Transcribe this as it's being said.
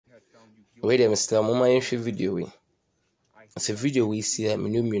Wait a minute, mama yɛhwɛ video we. It's a video we see a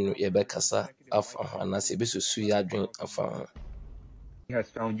menu yɛbɛkasa afa ho anaasɛ yɛbɛsusu yɛ adwen afa ho. Has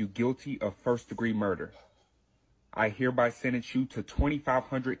found you guilty of first-degree murder. I hereby sentence you to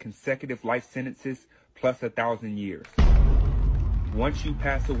 2,500 consecutive life sentences plus 1,000 years. Once you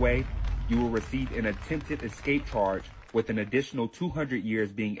pass away, you will receive an attempted escape charge with an additional 200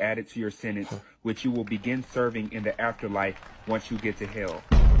 years being added to your sentence, which you will begin serving in the afterlife once you get to hell.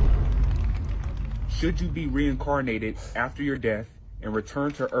 Should you be reincarnated after your death and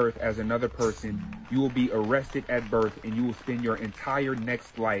return to Earth as another person, you will be arrested at birth and you will spend your entire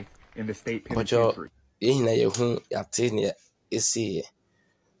next life in the state penitentiary.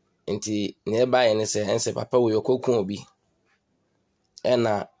 Inti nearby and say papa will cocoon obi.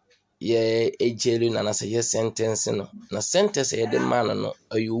 Ena ye a jail and I say yes sentence no. Na sentence a the man no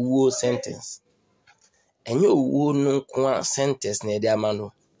a you wo sentence. And you wo no kwa sentence near the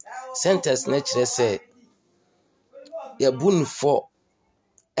mano. Sentence nature say ya bun for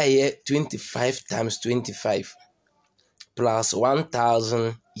a year 25 times 25 plus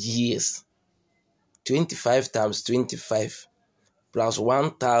 1,000 years. 25 times 25 plus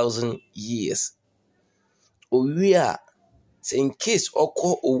 1,000 years. We are in case or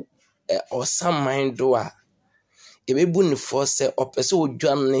some mind door. If we bun for say or person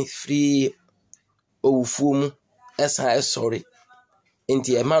journey free or fum as sorry.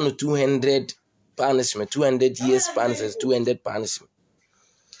 Into a man of 200 punishment, 200 years punishment, 200 punishment.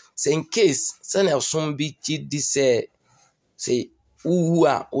 Say in case son of some be cheat this say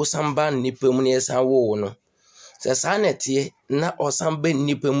o samba nipemu esa wo no. Say sanity na or samba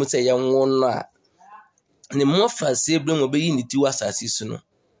nipemu say young one na ne more fancy blame obe in the two assassins no.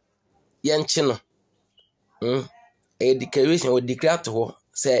 Yanchino. A declaration or declare to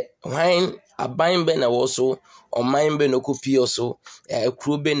say wine a bind ben also or mine ben no copy also a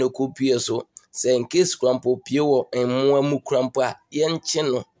crew ben no copy also say in case crampo pure and more mu crampa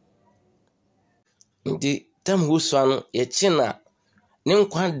yanchino. The time who swam ye china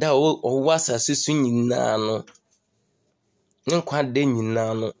ninkwa da o wasa sisu nyina no ninkwa de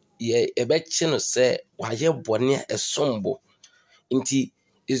nyina no ye ebechi no say waye bone esombo nti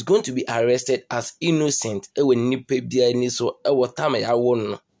is going to be arrested as innocent when nipa bia ni so e wotama ya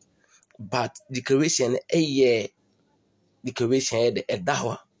won. But declaration declaration the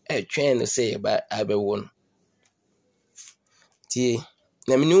edaho twen say ba abe won ti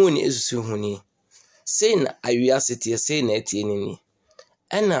na meni woni esusu huni say na awiasity say na etie ni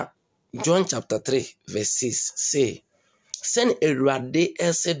ena John chapter 3 verse 6 say send Erade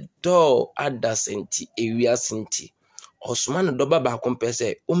ese do adasenti ewiasenti osman do baba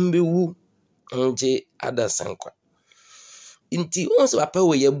kompese ombewu nje adasankwa inti onse papa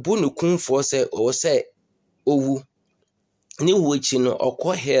we ye bu no kunfo se o se owu ni wochi no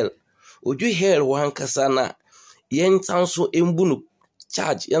okọ hell oju hell wankasa na yen tanso embu no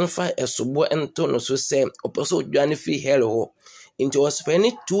charge yen fa esobo ento no so se opeso odwane fi hell ho into was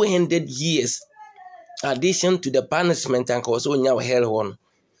spending 200 years addition to the punishment and also nya hell ho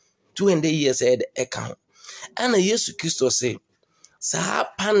 200 years head account and Yesu Kristo say sa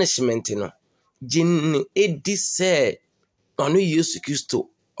punishment no jin edi say onu Yesu Kristo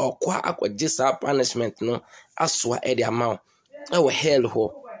okwa akwaje sa punishment no aswa edi amount e wo hell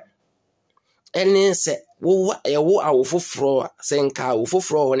ho eni say wo awofofro say nka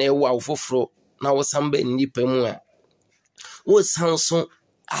awofofro ho na ewo awofofro na wo samba nipa mu a wo sanso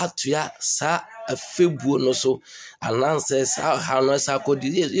atoya sa afebuo no so ananse sa ha no sa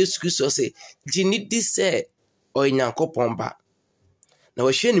kodi Yesu Kristo say jini di say Onyankopon ba na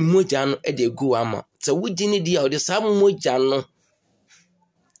wo hwe ni moja no e de gu ama se wo jini di a wo de sa moja no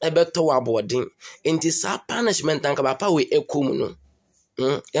ebeto wa bodin enti sa punishment anka papa we ekom no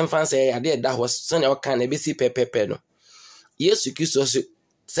emfa say ya de da ho so na o kan na be si pepepe no Yesu Kristo so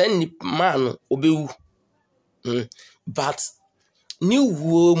send ni man obewu but ni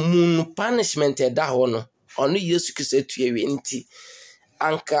wo mun punishment e da ho no onu Yesu Kristo tuewe enti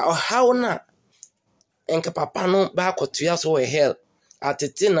anka o how na enka papa no ba akotua so we hell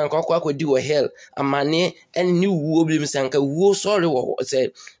atete na nka akodi we hell amane en ni wo blim sanka wo sorry wo say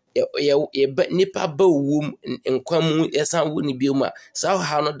ye nipa ba wo nkwam esan wo ni bioma sa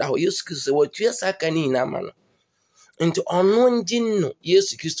how no da ho Yesu Kristo wo tua saka ni na ma no enti onu ngin no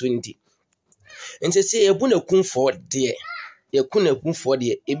Yesu Kristo ndi enti say ye bu na kunfo de ye kuna kunfo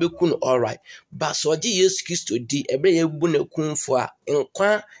de ebe kun alright but so ji Yesu Kristo di ebe ye bu na kunfo a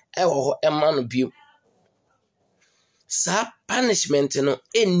nkwa e wo ho e ma no bi sa punishment no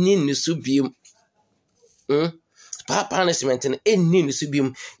enni nisu biom pa punishment no enni nisu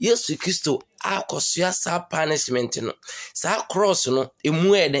biom Yesu Kristo akosua sa punishment no sa cross no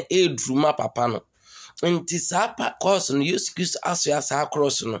emu eden edruma papa no nti sa cross no Yesu Kristo asoa sa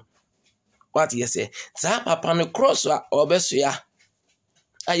cross no what you say sa papa no cross a obesoa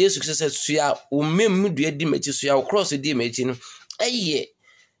a Yesu Kristo se soa o memmu dua di mechi soa o cross di mechi no eye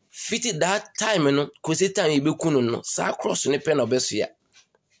fit that time no kosi time ebekunu no sa cross no pe na obesoa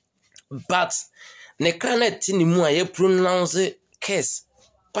but ne kranet ni mu a ye pronounce curse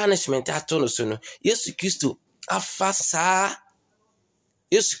punishment ato no so no Yesu Kristo afasa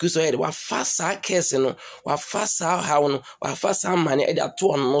Yesu Kristo ede wa fasa curse no wa fasa how no wa fasa mane ede ato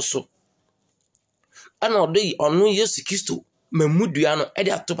on no so ana odoi onu Yesu Kristo memudua no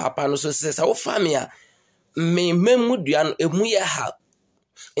ede ato papa no so se wo family a memudua no emu ye ha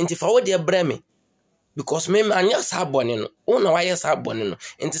enti fa wo de breme because me anya sa bone no una wa ye sa bone no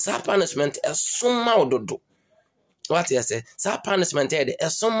enti sa punishment esoma ododo what you say sa punishment ede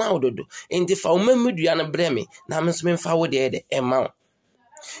esoma ododo enti fa wo memudua no breme na me so me fa wo de ede ema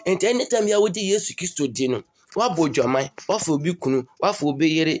enti anytime ya wo di Yesu Kristo di no wa bodwaman wa fa obi kunu wa fa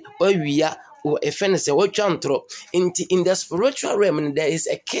obi yere wa wiya o efense wa twantro enti in the spiritual realm there is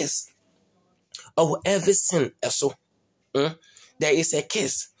a curse of every sin eso there is a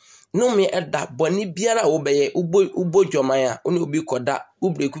curse no me eda boni biara wo beye ubodwaman a oni obi koda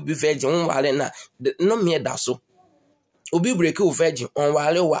ubreku bi virgin wale na no me eda so obi breku virgin on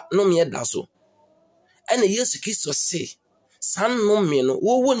wale wa no me eda so ene Yesu Kristo say san no me no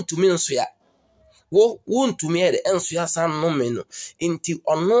wo wontumi nso ya wo wontumi ede enso ya san no me no nti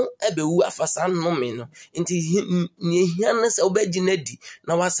ono ebewu afa san no me no nti ne hiane se obaji nadi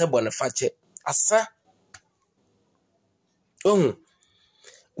na wase bone fache asa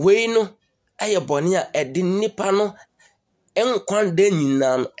we no aye bone a ede nipa no enkwan da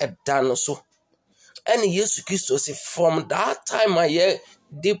nyina no eda no so ene Yesu Kristo say from that time aye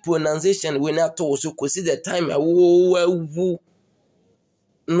the pronunciation we na to so kosi the time wo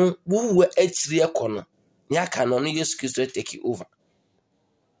no wo achiri ekono ni aka no Yesu Kristo take over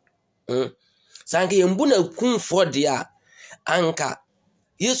sanke yembu na kunfo de a anka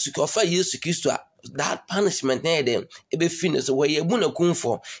Yesu Kristo that punishment na dem ebe finish so we yembu na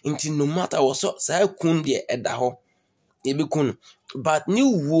kunfo nti no matter what so sa kun de eda ho ebe kun but ni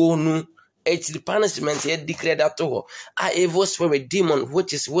wo no actually punishment he declared that to her a evil spirit demon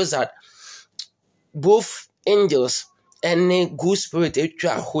which is wizard both angels and good spirit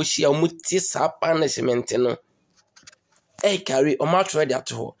etwa hoshi amuti sa punishment no carry o match ready at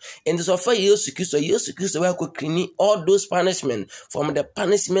her and so for Yesu Kristo we could clean all those punishment from the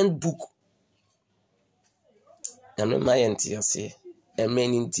punishment book and my entire say a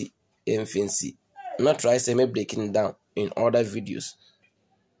meninti infancy not try say me breaking down in other videos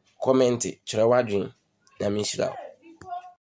comment kyerɛ wadwen na menhyira